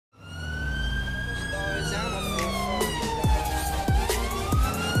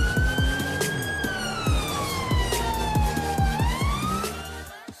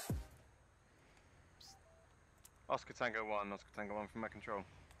Tango 1, Oscar Tango 1 from my control.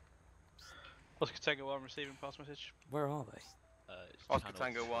 Oscar Tango 1 receiving pass message. Where are they? It's Oscar channel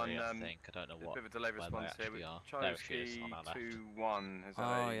Tango 3, 1, I think. I don't know a what. bit of a delay where response they here. actually are. Charlie There she is on our left. 2-1 is Oh,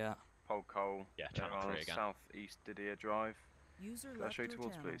 a yeah. pole coal. Yeah, channel 3 again. Southeast Didier Drive. User Can I left show you your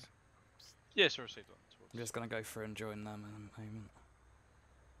towards, channel. please? Yes, I received one. I'm just gonna go through and join them in a moment.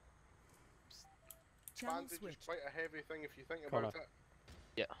 Channel Bandage is switch. quite a heavy thing if you think Connor. about it.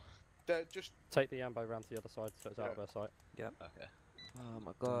 Yeah. Just, Take the ambo round to the other side so it's out of Yeah. her sight. Okay. Oh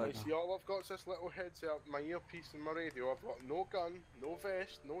my you god. see, all I've got is this little headset, my earpiece and my radio. I've got no gun, no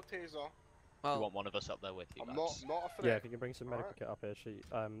vest, no taser. You want one of us up there with you, I'm lads? not a threat. Yeah, if you can bring some medical Alright. kit up here, you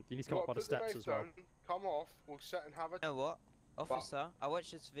need to You come up by gotta the put the steps knife as well. down, come off, we'll sit and have a You know what, officer? I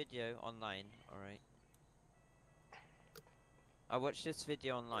watched this video online. All right. I watched this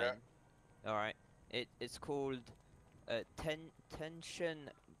video online. All right. It's called tension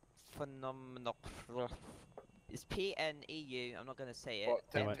phenomenon. It's PNEU. I'm not gonna say it. What,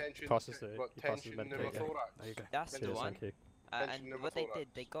 Anyway, tension, pass us the- what, you pass us the tension medical kit. pneumothorax. There you go. That's the Cheers, one. Thank you. Tension And what they pneumothorax. did,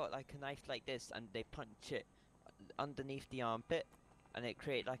 they got like a knife like this, and they punch it underneath the armpit, and it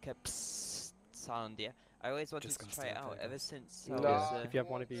create like a psst sound. Yeah, I always wanted Just to gonna try stay it up out here. ever since I Nah, was. If you have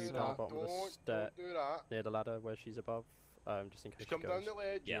one of don't you do down the that, bottom of the don't do that. near the ladder where she's above, just in case Just she come down goes. the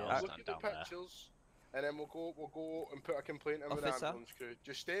ledge, Yeah, look I'll at stand the down there. pictures, and then we'll go and put a complaint in with the Officer? ambulance crew.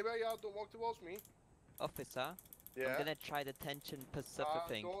 Just stay where you are, don't walk towards me. Officer, Yeah. I'm gonna try the tension Pacific Nah,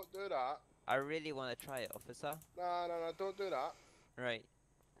 thing. don't do that. I really want to try it, officer. Nah, don't do that. Right.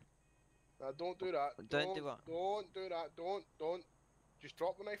 Nah, don't do that. Don't do what? Don't do that. Don't. Just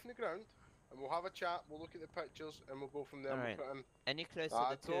drop the knife on the ground, and we'll have a chat. We'll look at the pictures, and we'll go from there. Alright. We'll put in. Any closer,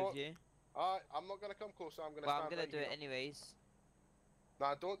 Nah, the two of don't- you? I'm not gonna come closer. I'm gonna Well, stand I'm gonna right do here. it anyways.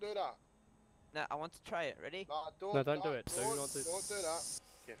 Nah, don't do that. No, I want to try it. Ready? Nah, don't. No, don't nah, do it. Do not do- Don't do that.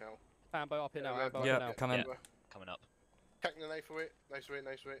 Get out. Ambo up here now, Yeah, ambo up yeah, here now. come in. Yeah. Coming up. Kicking the knife away. Nice way.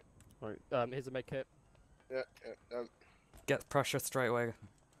 Right, here's a med kit. Yeah. Get pressure straight away.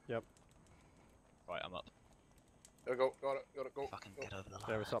 Right, I'm up. There we go. Got it. Go. Fucking go. get over the There,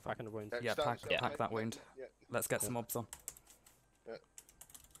 we ladder. start packing the wounds. Yeah, stand, pack- stand, pack knife, that knife, wound. Yeah. Let's get some mobs on.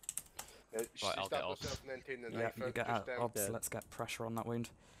 She Right, I'll get stabbed off. herself and then taken the Yeah, knife you out. get Just, out obs, yeah. let's get pressure on that wound.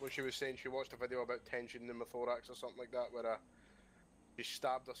 when she was saying she watched a video about tension pneumothorax or something like that, where she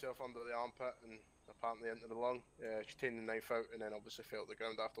stabbed herself under the armpit and apparently into the lung. She taken the knife out and then obviously fell to the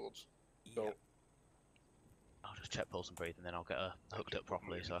ground afterwards. So I'll just check pulse and breathe, and then I'll get her hooked up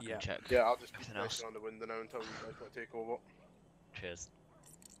properly so I Yeah. can check. yeah, I'll just keep Everything pressing else. on the window now until you guys want to take over. Cheers.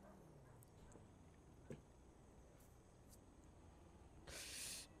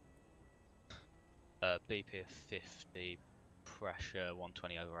 BP of 50, pressure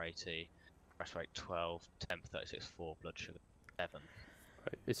 120/80, press rate 12, temp 36.4, blood sugar 7.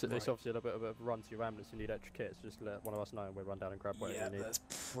 Right. It's obviously a little bit of a run to your ambulance. You need extra kit, so just let one of us know and we'll run down and grab whatever Yeah, you need. that's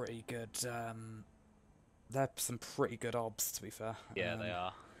pretty good. They're some pretty good obs, to be fair. Yeah, they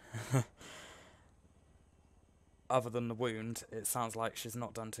are. Other than the wound, it sounds like she's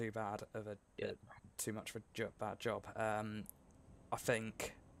not done too bad of a Yeah. too much of a bad job. I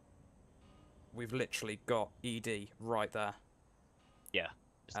think we've literally got ED right there. Yeah,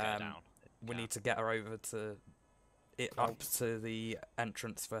 just get her down. We Yeah. need to get her over to it up to the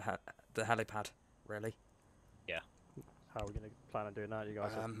entrance for the helipad. Really, How are we going to plan on doing that, you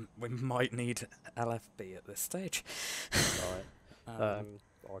guys? we might need LFB at this stage. Alright.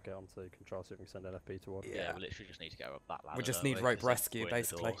 I'll get on to control, see if we can send LFB toward. Yeah, yeah. we literally just need to get her up that ladder. We just don't need we? rope 'Cause then rescue, we're in the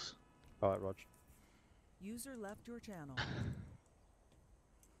basically. doors. Alright, Rog. User left your channel.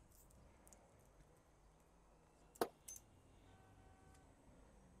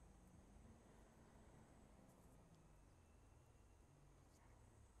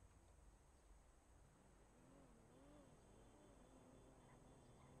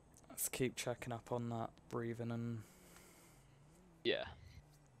 Let's keep checking up on that breathing and Yeah.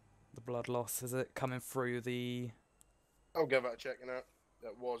 the blood loss. Is it coming through the? I'll give it a check now.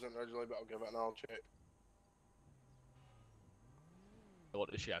 That wasn't originally, but I'll give it another check. What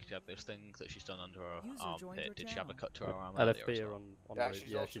does she actually have? This thing that she's done under her User joined your armpit. Did she have a channel. cut to her arm earlier LFB as are well? on Yeah, route. she's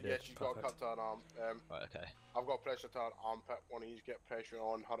Yeah, also, she yeah, did. she's got a cut Perfect. to her arm. Right, okay. I've got pressure to her armpit. One of you get pressure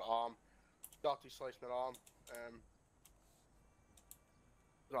on her arm. Started slicing her arm.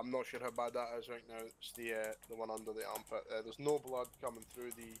 I'm not sure how bad that is right now. It's the one under the armpit. There's no blood coming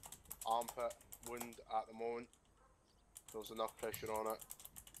through the armpit wound at the moment. There's enough pressure on it.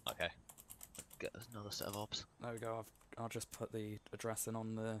 Okay. Get another set of obs. There we go. I'll just put the address in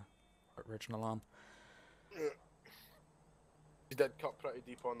on the original arm. She did cut pretty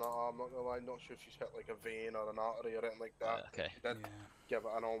deep on that arm, not gonna lie. Not sure if she's hit like a vein or an artery or anything like that. Right, okay. She did Yeah. give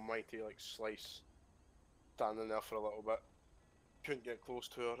it an almighty like slice standing there for a little bit. Couldn't get close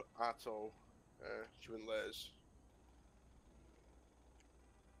to her at all. She wouldn't let us.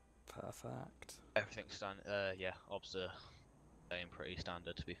 Perfect. Everything's yeah, obs are staying pretty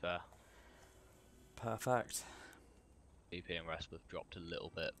standard to be fair. Perfect. BP and rest have dropped a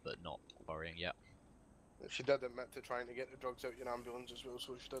little bit, but not worrying yet. She did admit to trying to get the drugs out your ambulance as well,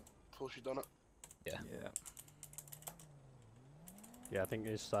 so she did before she done it. Yeah. Yeah. Yeah, I think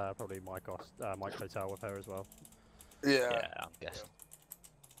it's probably Mike Hotel with her as well. Yeah, I'm guessing.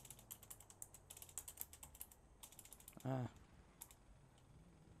 Ah.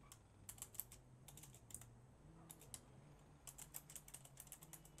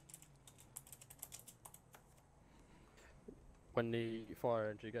 When the fire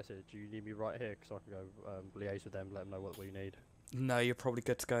engine gets here, do you need me right here? Because I can go liaise with them, let them know what we need. No, you're probably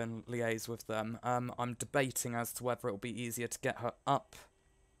good to go and liaise with them. I'm debating as to whether it'll be easier to get her up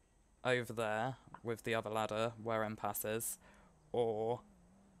over there with the other ladder where Empass is, or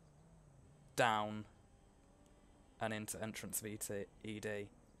down and into entrance ED.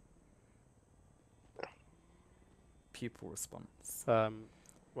 Pupil response.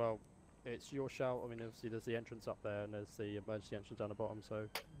 Well, it's your shout. I mean, obviously there's the entrance up there and there's the emergency entrance down the bottom, so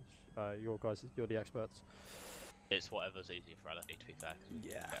you're the experts. It's whatever's easier for LFB to be fair, 'cause we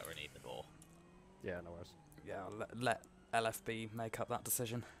Yeah. can get her in either door. Yeah, no worries. Yeah, I'll let LFB make up that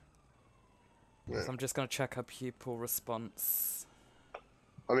decision. Yeah. So I'm just going to check her pupil response.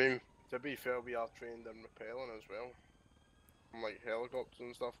 I mean, to be fair, we are trained in rappelling as well. Like helicopters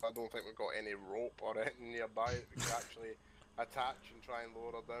and stuff, I don't think we've got any rope or anything nearby that we can actually attach and try and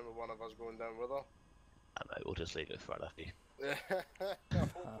lower her down with one of us going down with her. Mate, we'll just leave it for LFB.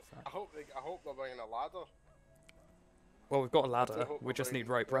 I hope they're bringing a ladder. Well, we've got a ladder. hope We we're just need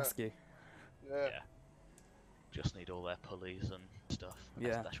bringing- rope yeah. rescue. Yeah. Just need all their pulleys and stuff. And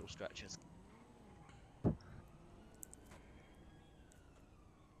Yeah. special stretchers.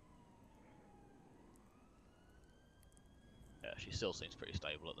 Yeah, she still seems pretty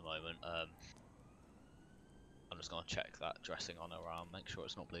stable at the moment. I'm just gonna check that dressing on her arm, make sure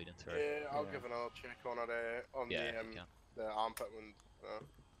it's not bleeding through. Yeah, I'll Yeah. give another check on her on Yeah, if you can. the armpit wound.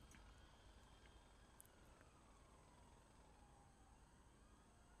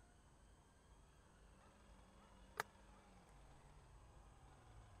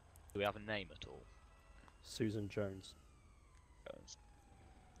 Do we have a name at all? Susan Jones.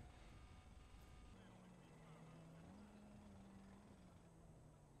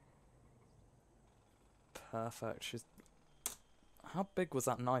 Perfect. She's. How big was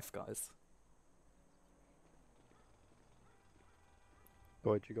that knife, guys?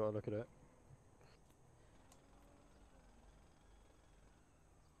 Boyd, you gotta look at it.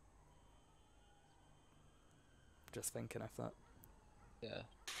 Just thinking if that. Yeah.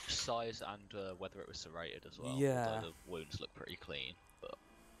 Size and whether it was serrated as well. Yeah. Although the wounds look pretty clean, but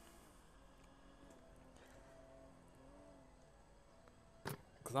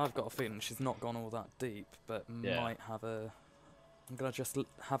Because I've got a feeling she's not gone all that deep, but Yeah. might have a. I'm gonna just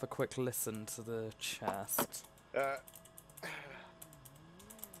have a quick listen to the chest.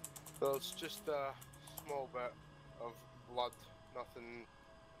 There's just a small bit of blood, nothing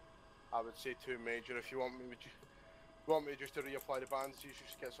I would say too major. If you want me, just to reapply the bandages,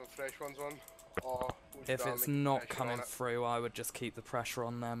 just get some fresh ones on, or would you If rather it's me keep not pressure coming on it? through, I would just keep the pressure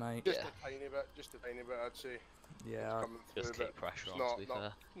on there, mate. Just Yeah. a tiny bit, I'd say. Yeah. It's coming through, just but keep pressure it's on, not, to be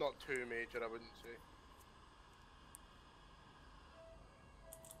fair. not too major, I wouldn't say.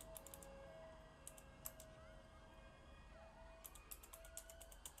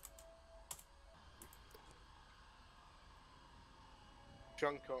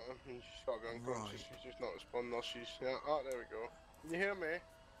 Drunk on him, she's got gun conscious, she's just not responding, or she's, yeah, oh, there we go. Can you hear me?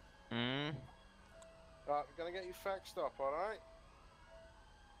 Hmm? Right, we're gonna get you fixed up, alright?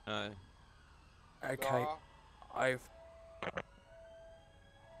 No. Okay. I've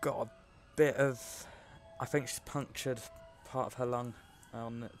got a bit of. I think she's punctured part of her lung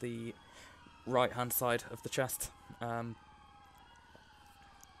on the right-hand side of the chest.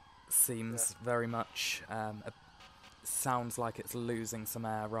 Seems very much. Sounds like it's losing some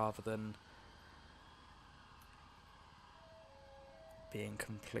air rather than being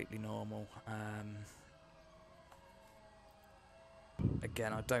completely normal.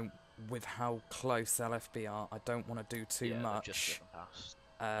 Again, I don't. With how close LFB are, I don't want to do too Yeah, they've much. just driven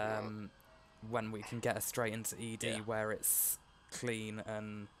past. When we can get her straight into ED Yeah. where it's clean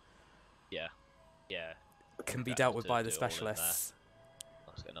and Yeah. can be Better dealt with to by the do it all in there. specialists.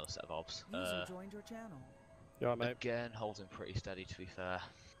 Let's get another set of obs. User joined your channel. You alright, mate? Again, holding pretty steady to be fair.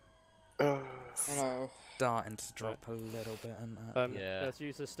 Hello. Starting to drop a little bit, and Yeah. Let's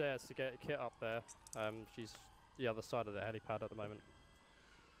use the stairs to get Kit up there. She's the other side of the helipad at the moment.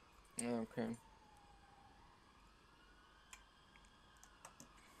 Okay.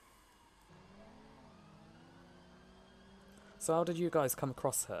 So how did you guys come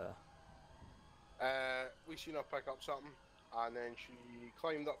across her? We seen her pick up something, and then she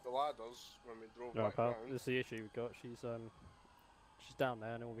climbed up the ladders when we drove No, back pal. round. This is the issue we've got. She's down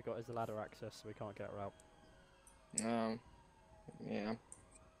there, and all we've got is the ladder access, so we can't get her out. Yeah.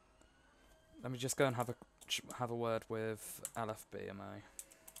 Let me just go and have a word with LFB, am I?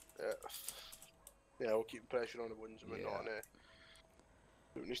 Yeah, we'll keep pressure on the wounds and whatnot, and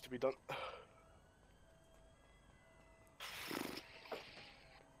do what needs to be done.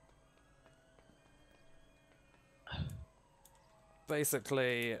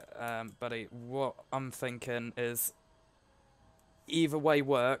 Basically, buddy, what I'm thinking is either way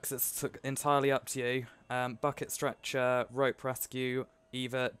works. It's entirely up to you. Bucket stretcher, rope rescue,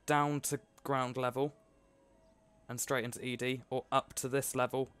 either down to ground level and straight into ED, or up to this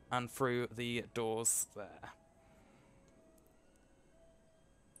level and through the doors there.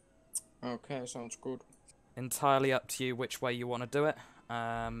 Okay, sounds good. Entirely up to you which way you want to do it.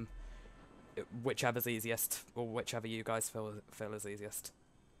 Whichever's easiest, or whichever you guys feel is easiest.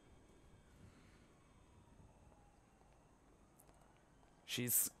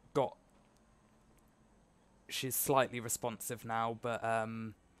 She's slightly responsive now, but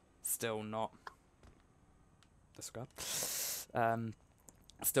still not. Disregard.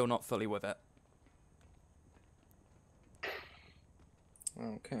 Still not fully with it.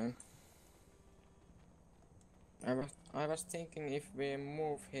 Okay. I was thinking if we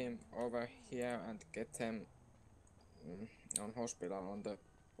move him over here and get him on hospital on the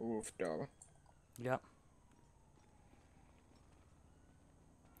roof door. Yep.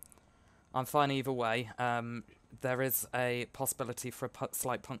 I'm fine either way. There is a possibility for a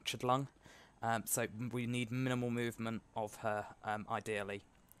slight punctured lung, so we need minimal movement of her, ideally.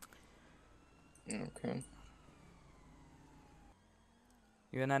 Okay.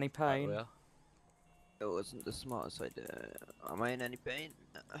 You in any pain? Right, It wasn't the smartest idea. Am I in any pain?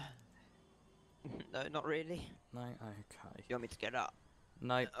 No, not really. No? Okay. You want me to get up?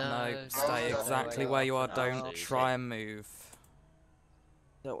 No, No, no, stay no, exactly no, where you are, no, don't no. try and move.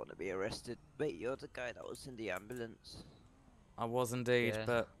 Don't want to be arrested. Wait, you're the guy that was in the ambulance. I was indeed, Yeah.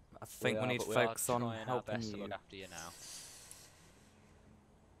 but I think we need to focus on helping To you. look after you now.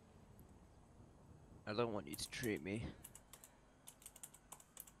 I don't want you to treat me.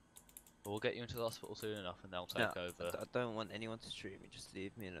 We'll get you into the hospital soon enough, and they'll No, take over. I don't want anyone to treat me. Just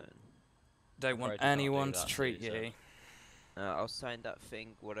leave me alone. Don't want Afraid you can't do anyone to that, treat Susan. you. I'll sign that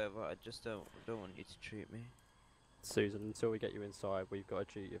thing, whatever. I just don't want you to treat me. Susan, until we get you inside, we've got a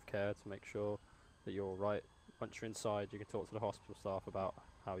duty of care to make sure that you're alright. Once you're inside, you can talk to the hospital staff about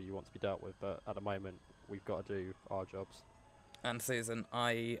how you want to be dealt with, but at the moment, we've got to do our jobs. And Susan,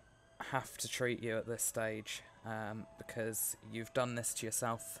 I have to treat you at this stage, because you've done this to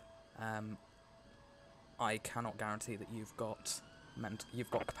yourself. I cannot guarantee that you've got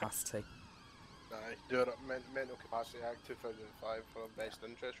capacity. Aye, do it at Mental Capacity Act 2005 for best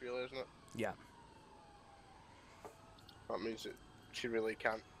interest, really, isn't it? Yeah. That means that she really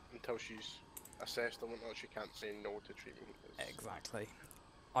can't, until she's assessed and whatnot, she can't say no to treatment. Exactly.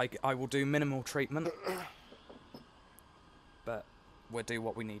 I will do minimal treatment, but we'll do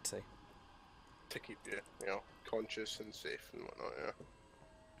what we need to. To keep you, conscious and safe and whatnot, yeah.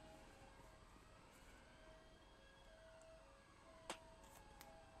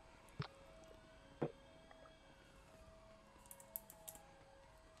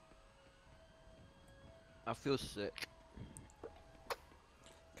 I feel sick.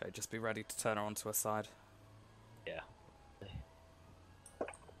 Okay, just be ready to turn her onto her side. Yeah.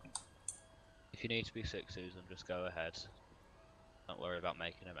 If you need to be sick, Susan, just go ahead. Don't worry about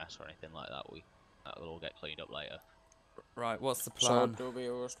making a mess or anything like that. That'll all get cleaned up later. Right, what's the So plan? do we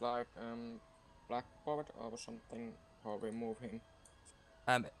use like blackboard or something, or we move him?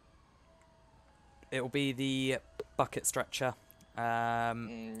 It'll be the bucket stretcher. Yeah.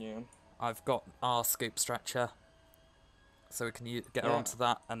 I've got our scoop stretcher, so we can get her Yeah. onto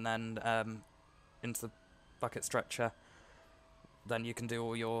that, and then into the bucket stretcher. Then you can do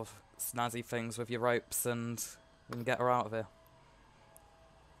all your snazzy things with your ropes, and we can get her out of here.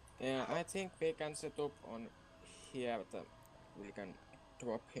 Yeah, I think we can set up on here that we can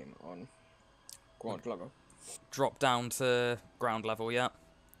drop him on ground level. Drop down to ground level, yeah?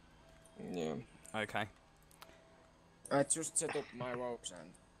 Yeah. Okay. I just set up my ropes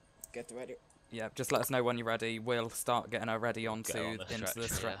and get ready. Yeah, just let us know when you're ready. We'll start getting her ready onto on the into the stretcher, yeah.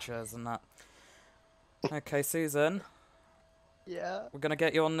 stretchers and that. Okay, Susan, Yeah. we're gonna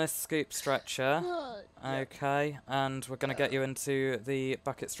get you on this scoop stretcher. Yeah. Okay, and we're gonna get you into the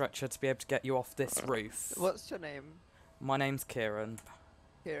bucket stretcher to be able to get you off this roof. What's your name? My name's Kieran.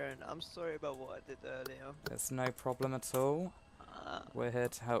 Kieran, I'm sorry about what I did earlier. It's no problem at all. We're here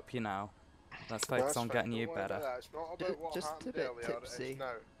to help you now. Let's focus That's on fine, getting don't you worry better. about that. It's not about what Just a happened bit earlier, tipsy. it's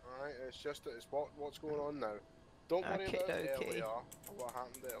now. Alright, it's just it's what's going on now. Don't worry Okay, about okay. earlier, or what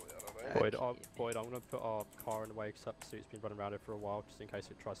happened earlier, alright? Boyd, I'm going to put our car in the way because that pursuit's been running around it for a while, just in case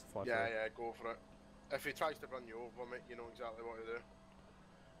it tries to fly Yeah, through. yeah, go for it. If he tries to run you over, mate, you know exactly what to do.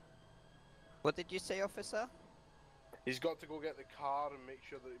 What did you say, officer? He's got to go get the car and make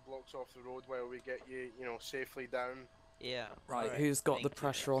sure that he blocks off the road while we get you, you know, safely down. Yeah. Right, alright, who's got the thank you.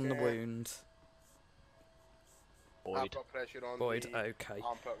 pressure on the Okay. wound? I've Boyd. got pressure on Boyd, the okay.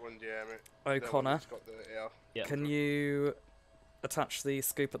 armpit wound, yeah, mate. O'Connor, Dylan's got the air. Yeah. can you attach the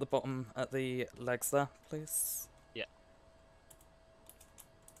scoop at the bottom at the legs there, please? Yeah.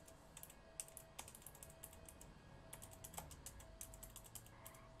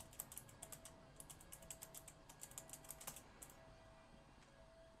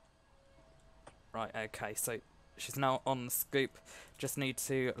 Right, okay, so she's now on the scoop. Just need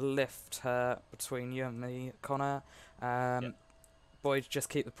to lift her between you and me, Connor. Boyd, just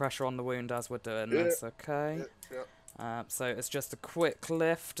keep the pressure on the wound as we're doing this, okay? Yeah. So it's just a quick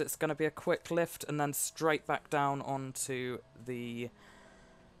lift. It's going to be a quick lift and then straight back down onto the...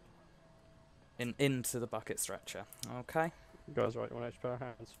 into the bucket stretcher, okay? You guys right, you want to pair of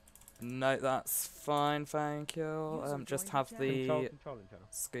hands? No, that's fine, thank you. User Just joined have your the Controlling channel.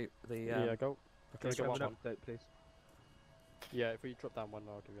 scoop, the... Yeah, go. Can I Can get I one? have an update, please? Yeah, if we drop down one,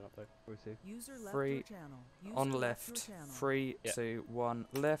 I'll give you an update. We'll see. User left Free your channel. User on left your lift. channel. 3, Yeah. 2, 1,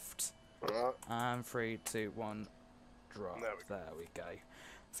 lift. Alright. And 3, 2, 1, drop. There we go. There we go.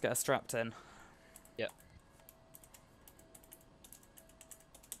 Let's get her strapped in. Yeah.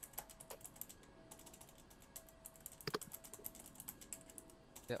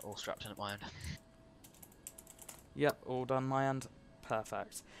 Yeah, all strapped in at my end. Yep, all done my end.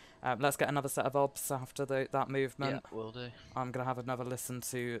 Perfect. Let's get another set of obs after that movement. Yeah, will do. I'm going to have another listen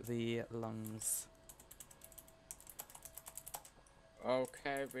to the lungs.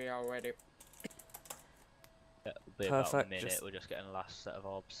 Okay, we are ready. Yeah, it'll be about a Perfect, minute. just- We're just getting the last set of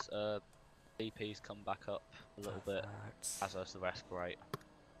obs. DP's come back up a little bit, Perfect. as does the respirate.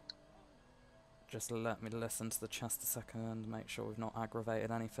 Just let me listen to the chest a second, make sure we've not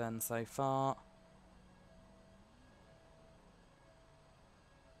aggravated anything so far.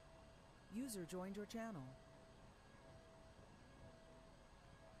 User joined your channel.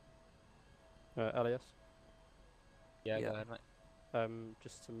 Elias? Yeah, Yeah. go ahead, mate.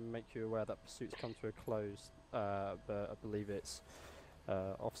 Just to make you aware that pursuit's come to a close, but I believe it's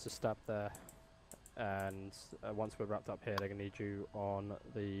officer stabbed there, and once we're wrapped up here, they're going to need you on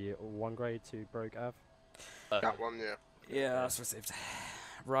the 1 grade to Brogue Ave. That one, yeah. Yeah, that's received.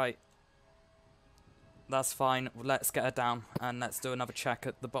 Right. That's fine. Let's get her down, and let's do another check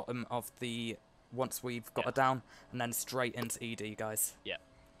at the bottom of the... once we've got her down, and then straight into ED, guys. Yeah.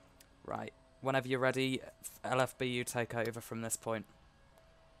 Right. Whenever you're ready, LFB, you take over from this point.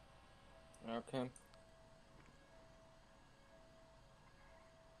 Okay.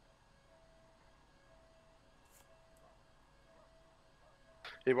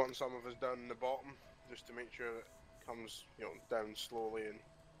 He wants some of us down in the bottom, just to make sure it comes, you know, down slowly and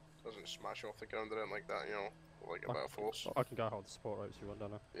doesn't smash off the ground or anything like that, you know, like a bit of force. I can go hold the support ropes if you want,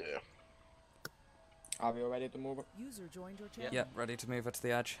 don't I? Yeah. Are we ready to move? User joined your channel. Yep, ready to move her to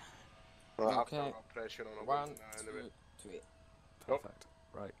the edge. Well, I've Okay. got pressure on a 1, button now, anyway. 2, 3. Perfect.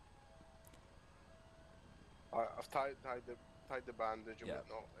 Right. I've tied the bandage and Yeah.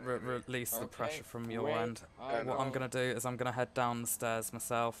 whatnot. Re anyway. release the Okay, pressure from your wait, end. I What I'm go- going to do is I'm going to head down the stairs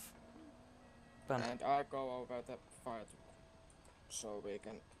myself. Ben. And I go over the fire so we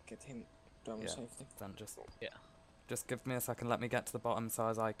can get him down Yeah. safely. Then just... Yeah. Just give me a second, let me get to the bottom so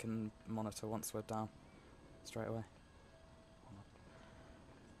as I can monitor once we're down. Straight away.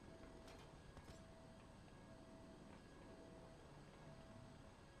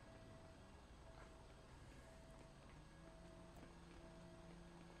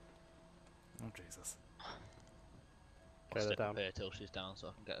 Oh Jesus. Okay, I'll they're stick up down. here till she's down so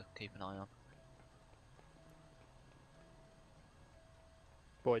I can keep an eye on.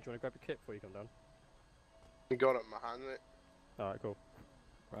 Boyd, do you want to grab your kit before you come down? I got it in my hand, mate. Alright, cool.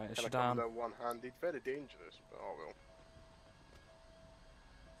 Right, is Can she I come down? down one-handed? Very dangerous, but oh well.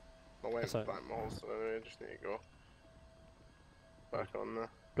 My weapon's That's back in my holster anyway, just need to go back on there.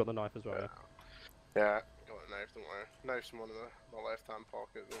 Got the knife as well, yeah? Yeah, got a knife, don't worry. Knife's in one of the left hand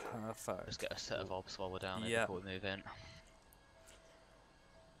pocket. Perfect. Just get a set of obs while we're down here Yeah. before we move in.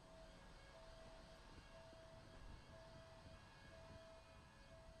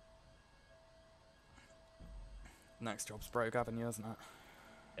 Next job's Brogue Avenue, isn't it?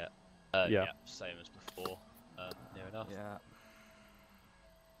 Yeah. Yeah, same as before. Near enough. Yeah.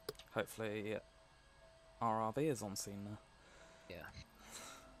 Hopefully, RRV is on scene now. Yeah.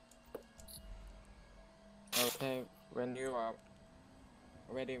 Okay, when you are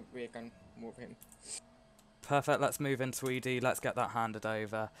ready, we can move him. Perfect, let's move into ED, let's get that handed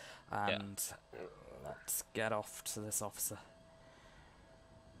over, and let's get off to this officer.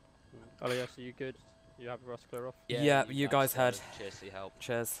 Elias, are you good? You happy for us to clear off? Yeah, you guys go. head. Cheers for your help.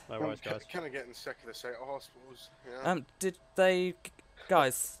 Cheers. No worries, guys. Kind of getting sick of the sight of hospitals. Yeah. Did they,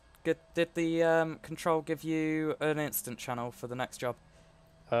 guys, did the control give you an instant channel for the next job?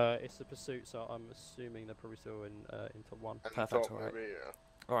 It's the pursuit, so I'm assuming they're probably still in top 1. And Perfect, top alright. maybe, yeah.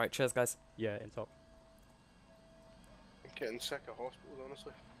 Alright, cheers guys. Yeah, in top. I'm getting sick of hospitals,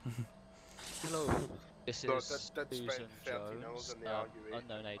 honestly. Hello. This No, is did spend Susan 13 hours Jones, in the RUA.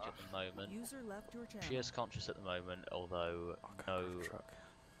 unknown age at the moment. User left your channel. She is conscious at the moment, although no Truck.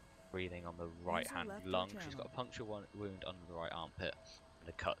 breathing on the right hand left your lung. She's channel. got a puncture wound under the right armpit and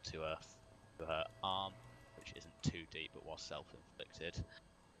a cut to her arm, which isn't too deep but was self-inflicted.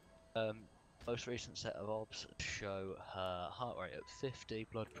 Most recent set of obs show her heart rate at 50,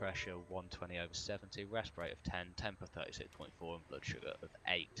 blood pressure 120/70, rest rate of 10, temper 36.4, and blood sugar of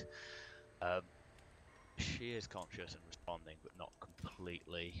 8. She is conscious and responding, but not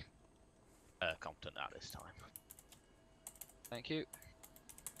completely competent at this time. Thank you.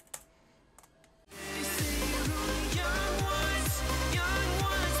 They say you're young one.